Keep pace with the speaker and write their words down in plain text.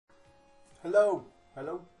Hello,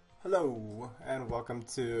 hello, hello, and welcome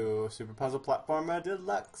to Super Puzzle Platformer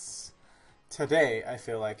Deluxe. Today, I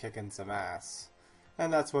feel like kicking some ass,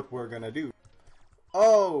 and that's what we're gonna do.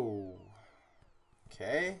 Oh!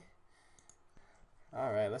 Okay.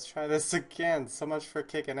 Alright, let's try this again. So much for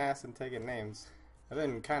kicking ass and taking names. I've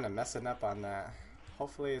been kind of messing up on that.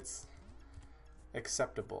 Hopefully it's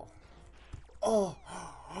acceptable. Oh!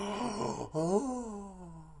 Oh!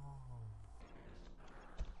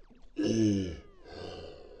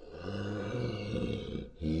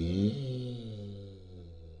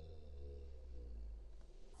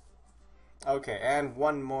 Okay, and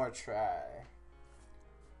one more try.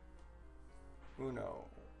 Uno.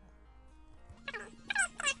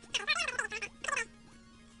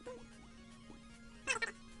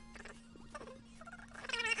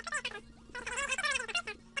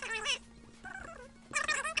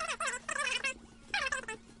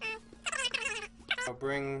 I'll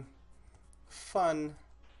bring fun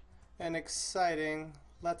and exciting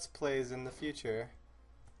Let's Plays in the future.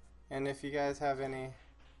 And if you guys have any...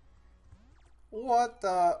 What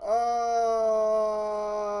the...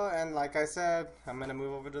 Oh! And like I said, I'm gonna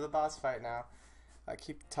move over to the boss fight now. I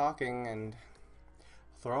keep talking and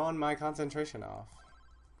throwing my concentration off.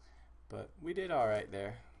 But we did alright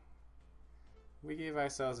there. We gave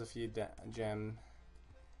ourselves a few gem.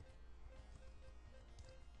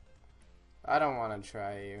 I don't want to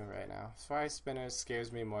try you right now. Fire Spinners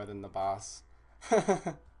scares me more than the boss.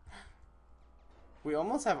 We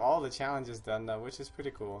almost have all the challenges done though, which is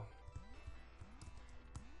pretty cool.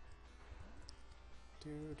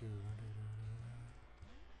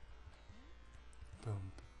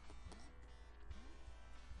 Boom.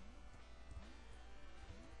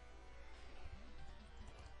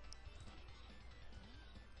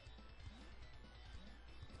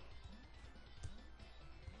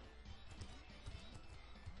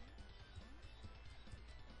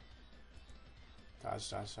 Dodge,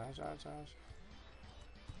 dodge, dodge, dodge, dodge.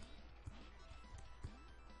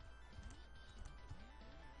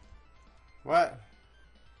 What?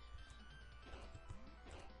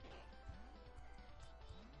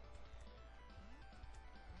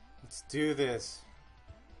 Let's do this.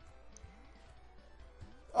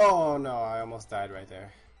 Oh no, I almost died right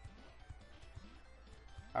there.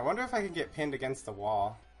 I wonder if I can get pinned against the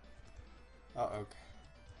wall. Uh-oh.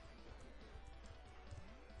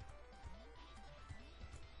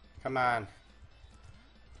 Come on.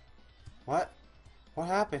 What? What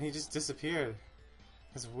happened? He just disappeared.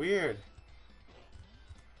 It's weird.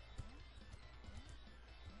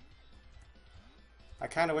 I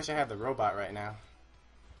kind of wish I had the robot right now.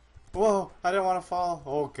 Whoa! I didn't want to fall.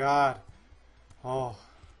 Oh god. Oh.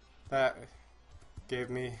 That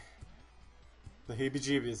gave me the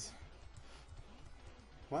heebie-jeebies.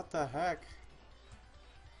 What the heck?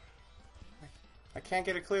 I can't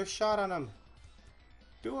get a clear shot on him.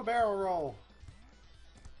 Do a barrel roll.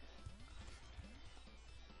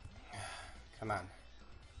 Come on.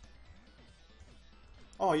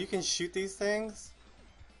 Oh, you can shoot these things?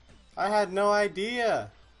 I had no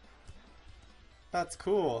idea. That's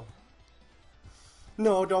cool.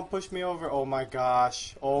 No, don't push me over. Oh my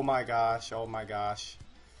gosh. Oh my gosh. Oh my gosh.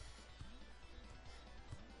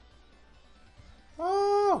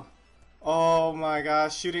 Oh! Oh my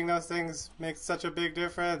gosh. Shooting those things makes such a big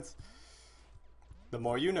difference. The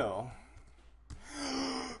more you know.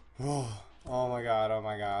 Oh my god, oh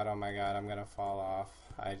my god, oh my god, I'm gonna fall off.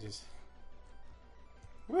 I just...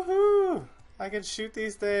 Woohoo! I can shoot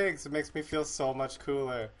these things. It makes me feel so much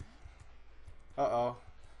cooler. Uh-oh.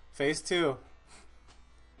 Phase 2.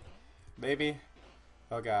 Baby.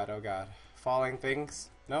 Oh god, oh god. Falling things?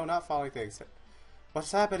 No, not falling things.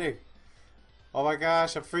 What's happening? Oh my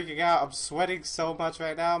gosh, I'm freaking out. I'm sweating so much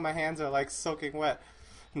right now. My hands are like soaking wet.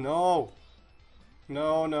 No!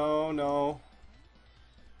 No, no, no.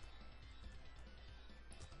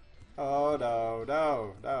 Oh no,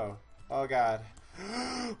 no, no. Oh god.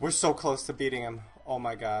 We're so close to beating him. Oh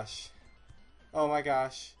my gosh. Oh my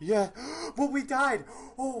gosh. Yeah. Well, we died.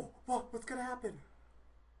 Oh, what's gonna happen?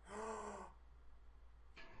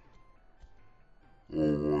 Oh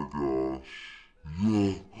my gosh.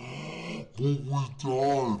 Yeah. But we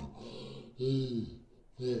died.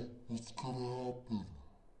 Oh, what's gonna happen?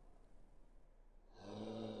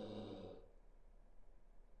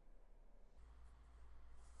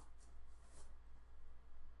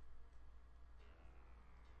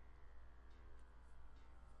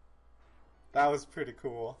 That was pretty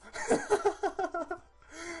cool. That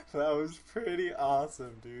was pretty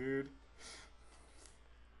awesome, dude.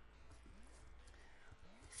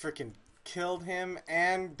 Freaking killed him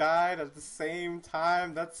and died at the same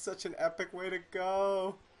time. That's such an epic way to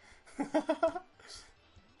go.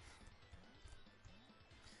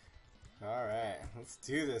 Alright, let's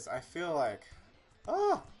do this. I feel like...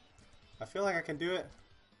 Oh! I feel like I can do it.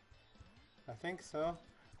 I think so.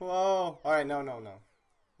 Whoa! Alright, no. Now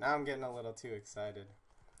I'm getting a little too excited.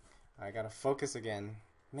 I gotta focus again.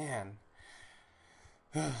 Man.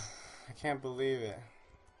 I can't believe it.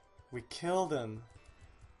 We killed him.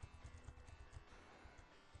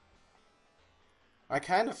 I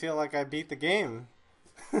kind of feel like I beat the game.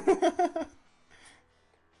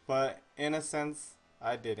 But in a sense,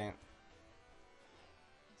 I didn't.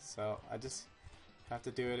 So I just have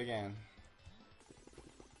to do it again.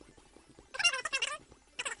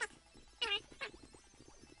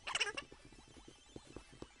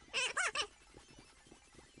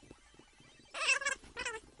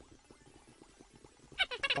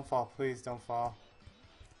 Don't fall, please don't fall.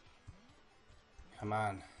 Come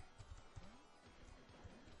on.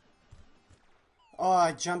 Oh,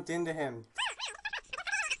 I jumped into him.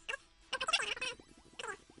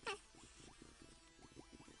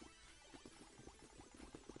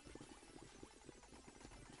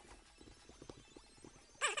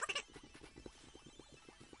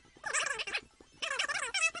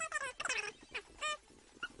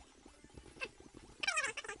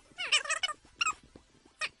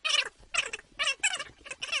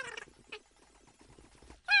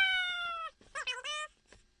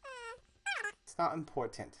 It's not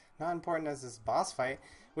important. Not important as this boss fight,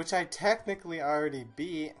 which I technically already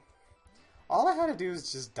beat. All I had to do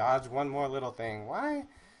is just dodge one more little thing. Why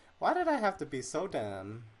did I have to be so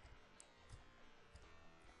dumb?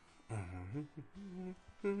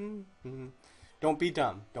 Don't be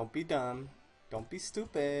dumb. Don't be dumb. Don't be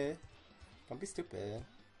stupid. Don't be stupid.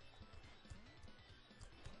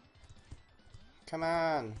 Come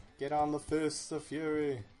on. Get on the fists of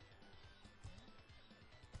fury.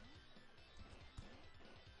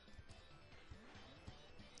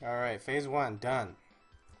 Alright, phase 1, done.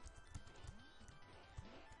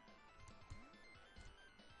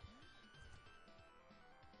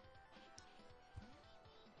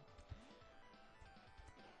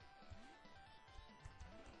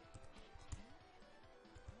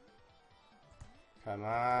 Come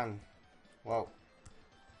on. Whoa.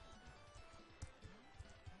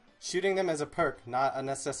 Shooting them is a perk, not a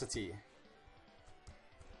necessity.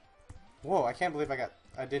 Whoa, I can't believe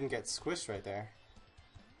I didn't get squished right there.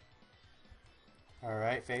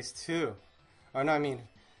 Alright, phase 2. Oh no,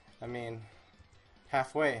 I mean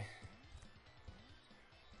halfway.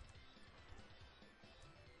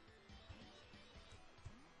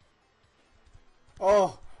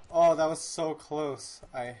 Oh, that was so close.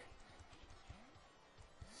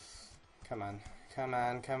 Come on.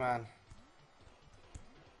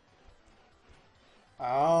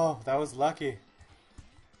 Oh, that was lucky.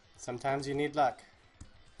 Sometimes you need luck.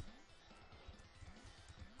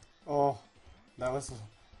 Oh, that was...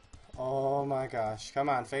 Oh my gosh. Come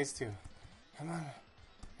on, phase 2. Come on.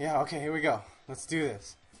 Yeah, okay, here we go. Let's do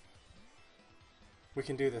this. We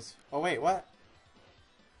can do this. Oh wait, what?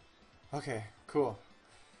 Okay, cool.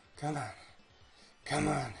 Come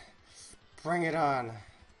on. Bring it on.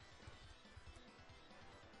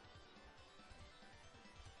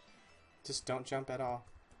 Just don't jump at all.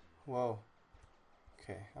 Whoa.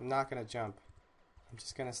 Okay, I'm not gonna jump. I'm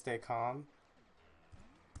just gonna stay calm.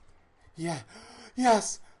 Yeah.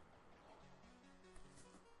 Yes!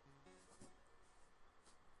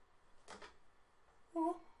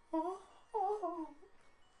 Oh.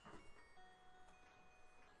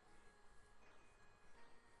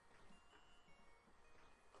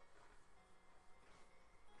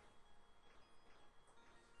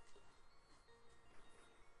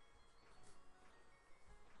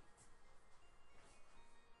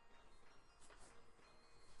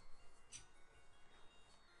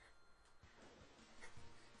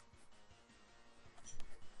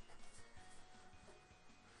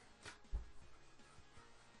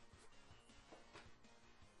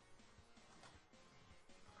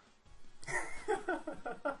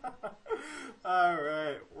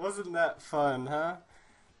 Alright, wasn't that fun, huh?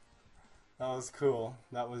 That was cool.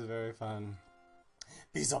 That was very fun.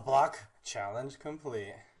 Beelzeblock, challenge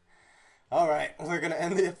complete. Alright, we're gonna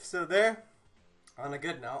end the episode there. On a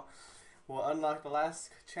good note, we'll unlock the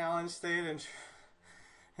last challenge state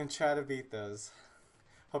and try to beat those.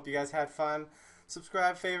 Hope you guys had fun.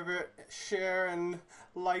 Subscribe, favorite, share, and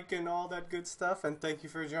like, and all that good stuff. And thank you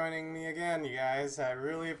for joining me again, you guys. I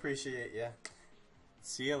really appreciate you.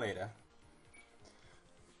 See you later.